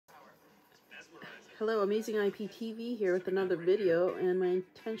Hello, Amazing IPTV here with another video, and my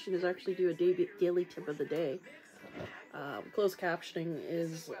intention is actually do a daily tip of the day. Closed captioning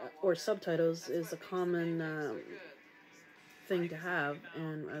is, or subtitles, is a common thing to have,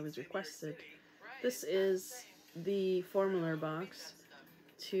 and I was requested. This is the Formuler box.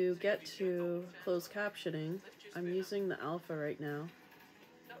 To get to closed captioning, I'm using the alpha right now,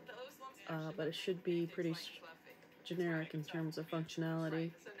 but it should be pretty generic in terms of functionality.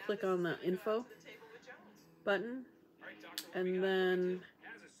 Click on the info button and then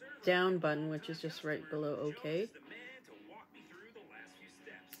down button, which is just right below OK.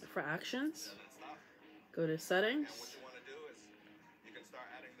 For actions, go to settings,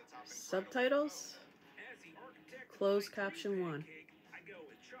 subtitles, close caption 1.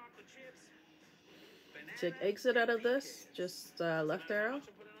 To exit out of this, just left arrow,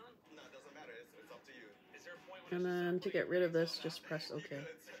 and then to get rid of this, just press OK.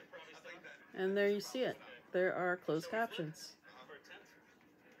 And there you see it. There are closed captions.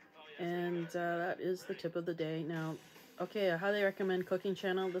 And that is the tip of the day. Now, okay, I highly recommend Cooking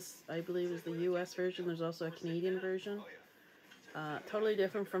Channel. This, I believe, is the US version. There's also a Canadian version. Totally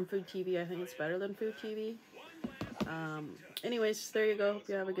different from Food TV. I think it's better than Food TV. Anyways, there you go. Hope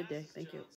you have a good day. Thank you.